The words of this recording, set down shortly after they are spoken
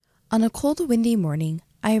On a cold, windy morning,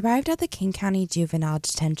 I arrived at the King County Juvenile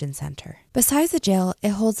Detention Center. Besides the jail,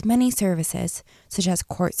 it holds many services, such as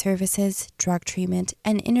court services, drug treatment,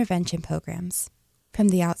 and intervention programs. From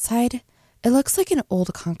the outside, it looks like an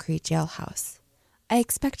old concrete jailhouse. I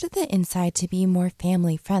expected the inside to be more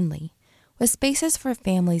family-friendly, with spaces for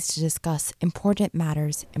families to discuss important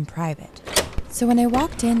matters in private. So when I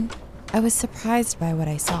walked in, I was surprised by what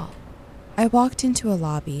I saw. I walked into a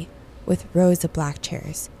lobby with rows of black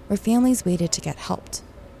chairs where families waited to get helped.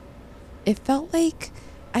 It felt like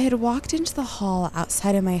I had walked into the hall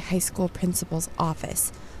outside of my high school principal's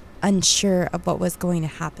office, unsure of what was going to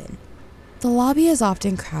happen. The lobby is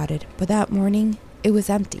often crowded, but that morning, it was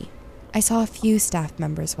empty. I saw a few staff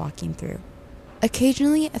members walking through.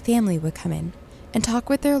 Occasionally, a family would come in and talk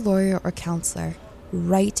with their lawyer or counselor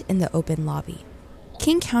right in the open lobby.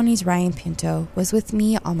 King County's Ryan Pinto was with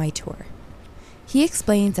me on my tour. He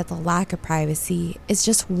explains that the lack of privacy is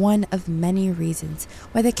just one of many reasons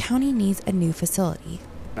why the county needs a new facility.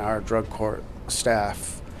 Our drug court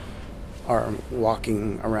staff are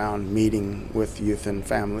walking around meeting with youth and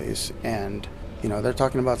families, and they're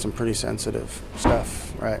talking about some pretty sensitive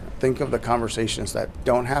stuff, right? Think of the conversations that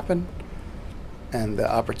don't happen and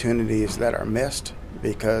the opportunities that are missed,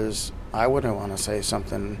 because I wouldn't want to say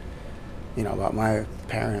something about my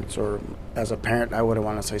parents, or as a parent, I wouldn't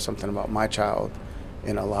want to say something about my child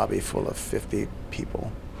in a lobby full of 50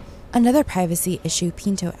 people. Another privacy issue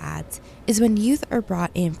Pinto adds is when youth are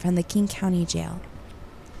brought in from the King County Jail.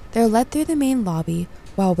 They're led through the main lobby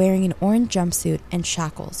while wearing an orange jumpsuit and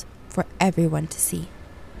shackles for everyone to see.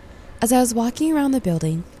 As I was walking around the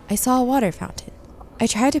building, I saw a water fountain. I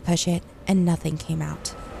tried to push it and nothing came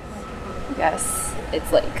out. Yes, it's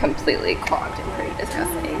completely clogged and pretty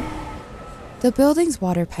disgusting. The building's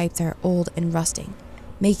water pipes are old and rusting,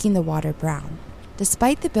 making the water brown.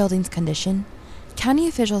 Despite the building's condition, county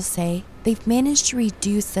officials say they've managed to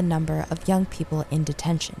reduce the number of young people in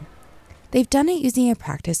detention. They've done it using a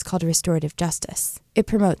practice called restorative justice. It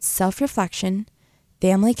promotes self-reflection,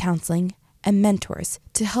 family counseling, and mentors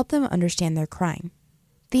to help them understand their crime.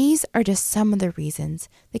 These are just some of the reasons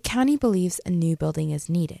the county believes a new building is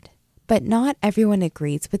needed. But not everyone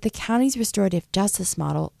agrees with the county's restorative justice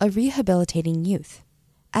model of rehabilitating youth.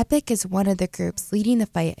 EPIC is one of the groups leading the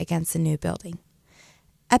fight against the new building.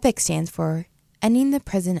 EPIC stands for Ending the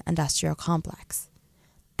Prison Industrial Complex.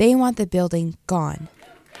 They want the building gone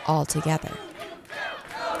altogether.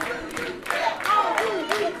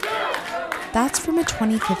 That's from a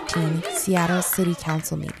 2015 Seattle City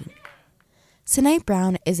Council meeting. Senite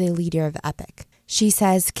Brown is a leader of EPIC. She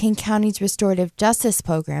says King County's restorative justice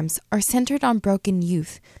programs are centered on broken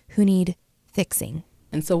youth who need fixing.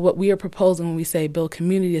 And so what we are proposing when we say build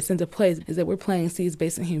community at center place is that we're planting seeds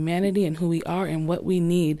based on humanity and who we are and what we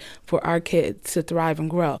need for our kids to thrive and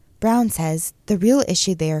grow. Brown says the real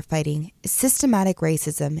issue they are fighting is systematic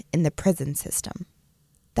racism in the prison system.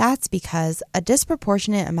 That's because a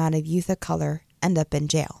disproportionate amount of youth of color end up in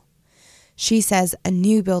jail. She says a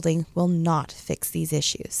new building will not fix these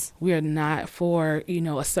issues. We are not for,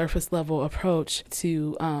 a surface level approach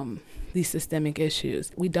to these systemic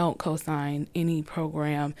issues. We don't co-sign any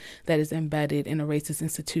program that is embedded in a racist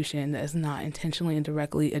institution that is not intentionally and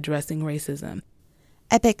directly addressing racism.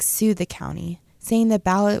 EPIC sued the county, saying the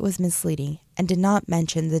ballot was misleading and did not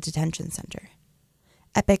mention the detention center.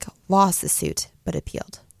 EPIC lost the suit, but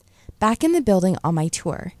appealed. Back in the building on my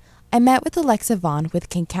tour, I met with Alexa Vaughn with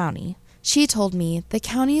King County. She told me the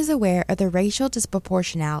county is aware of the racial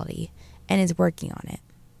disproportionality and is working on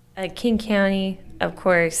it. King County, of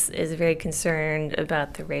course, is very concerned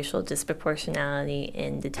about the racial disproportionality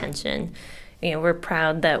in detention. We're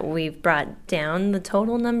proud that we've brought down the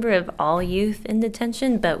total number of all youth in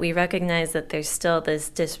detention, but we recognize that there's still this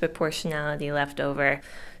disproportionality left over.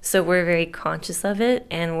 So we're very conscious of it,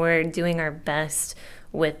 and we're doing our best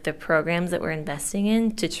with the programs that we're investing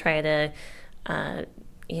in to try to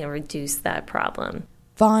reduce that problem.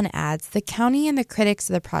 Vaughn adds the county and the critics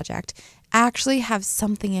of the project actually have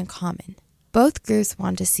something in common. Both groups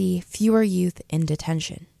want to see fewer youth in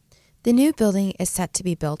detention. The new building is set to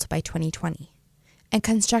be built by 2020, and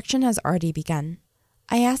construction has already begun.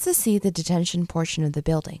 I asked to see the detention portion of the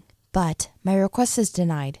building, but my request is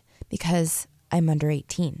denied because I'm under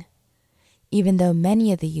 18, even though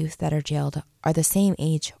many of the youth that are jailed are the same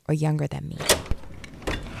age or younger than me.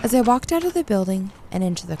 As I walked out of the building and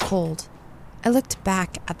into the cold, I looked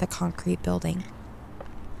back at the concrete building.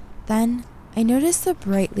 Then I noticed the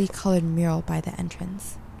brightly colored mural by the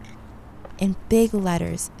entrance. In big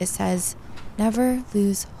letters, it says, "Never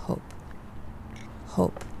lose hope."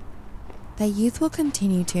 Hope. That youth will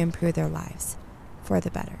continue to improve their lives for the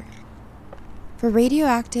better. For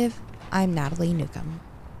RadioActive, I'm Natalie Newcomb.